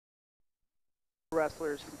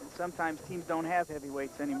wrestlers. Sometimes teams don't have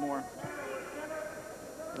heavyweights anymore.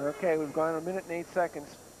 Okay, we've gone 1 minute and 8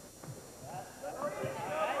 seconds.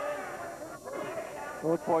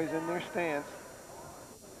 Both boys in their stance.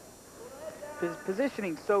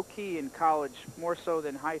 Positioning's so key in college, more so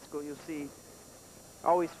than high school. You'll see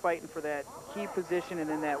always fighting for that key position and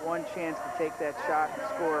then that one chance to take that shot and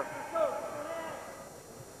score.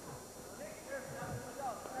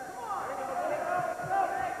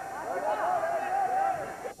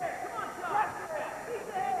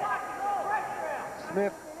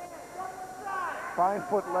 Smith,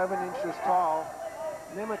 5'11" tall.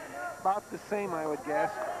 Nemeth about the same, I would guess.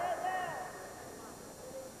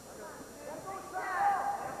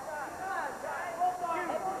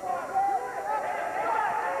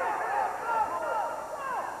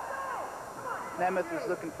 Nemeth is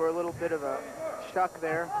looking for a little bit of a shuck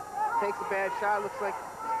there. Takes a bad shot. Looks like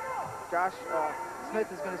Smith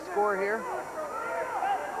is going to score here.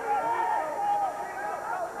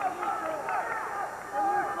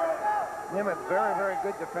 Nemeth very, very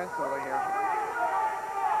good defensively here.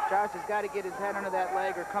 Josh has got to get his head under that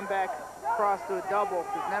leg or come back across to a double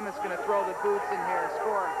because Nemeth's going to throw the boots in here and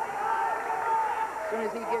score. As soon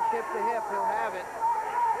as he gets hip to hip, he'll have it.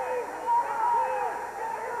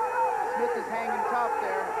 Smith is hanging tough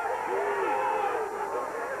there.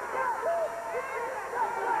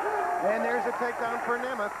 And there's a takedown for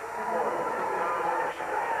Nemeth.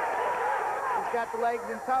 He's got the legs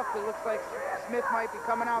in tough. It looks like Smith might be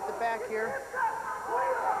coming out the back here.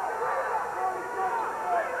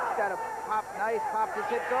 He's got a pop, nice, popped his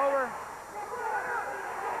hips over.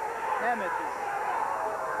 Nemeth is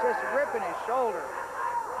just ripping his shoulder.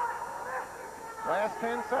 Last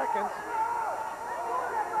 10 seconds.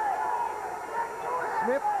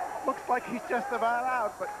 Smith looks like he's just about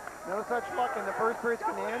out, but no such luck in the first period's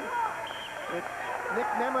going to end. It's Nick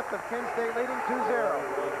Nemeth of Kent State leading 2-0.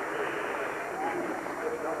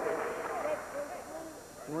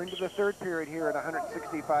 We're into the third period here at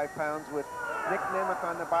 165 pounds with Nick Nemeth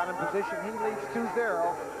on the bottom position. He leads 2-0,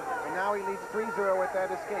 and now he leads 3-0 with that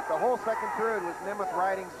escape. The whole second period was Nemeth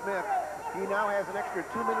riding Smith. He now has an extra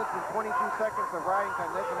 2 minutes and 22 seconds of riding time.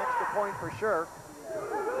 That's an extra point for sure.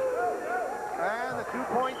 And the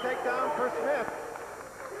 2-point takedown for Smith.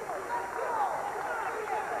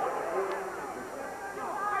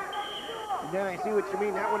 And then I see what you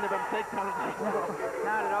mean. That wouldn't have been takedown. No,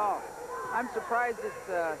 not at all. I'm surprised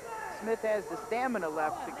that Smith has the stamina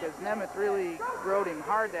left because Nemeth really rode him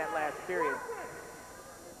hard that last period.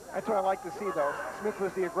 That's what I like to see, though. Smith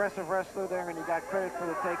was the aggressive wrestler there, and he got credit for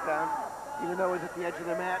the takedown, even though it was at the edge of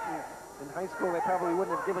the mat. And in high school, they probably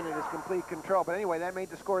wouldn't have given it his complete control. But anyway, that made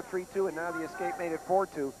the score 3-2, and now the escape made it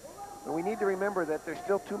 4-2. But we need to remember that there's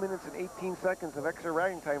still 2 minutes and 18 seconds of extra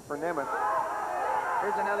riding time for Nemeth.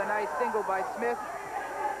 Here's another nice single by Smith.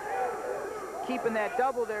 Keeping that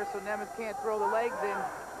double there so Nemeth can't throw the legs in.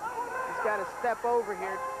 He's got to step over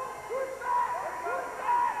here.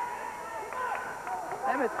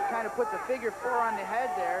 Nemeth kind of puts a figure 4 on the head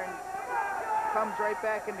there and comes right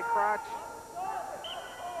back into crotch.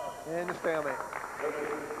 And the stalemate.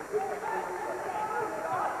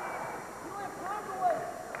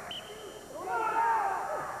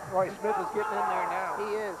 Roy Smith is getting in there now.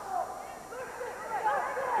 He is.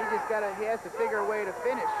 He has to figure a way to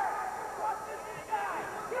finish.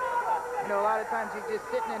 You know, a lot of times he's just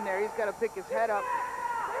sitting in there. He's got to pick his head up.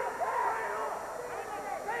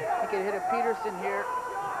 He could hit a Peterson here.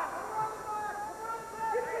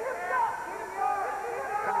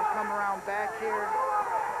 Kind of come around back here.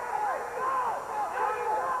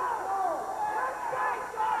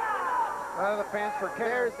 The fans for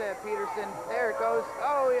Kenner. There's that Peterson. There it goes.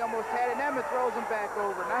 Oh, he almost had it. Nemeth throws him back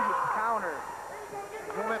over. Nice counter.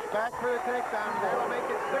 Nemeth back for the takedown. That'll make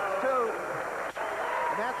it 6-2.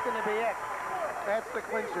 And that's going to be it. That's the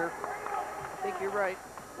clincher. I think you're right.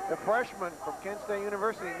 The freshman from Kent State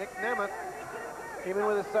University, Nick Nemeth, came in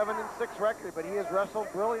with a 7-6 record, but he has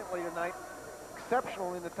wrestled brilliantly tonight.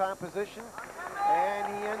 Exceptional in the top position.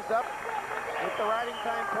 And he ends up with the riding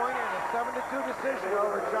time point and a 7-2 decision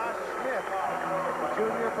over Josh Smith, a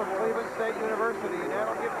junior from Cleveland State University. And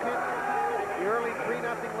that'll give Kent the early 3-0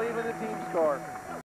 lead in the team score.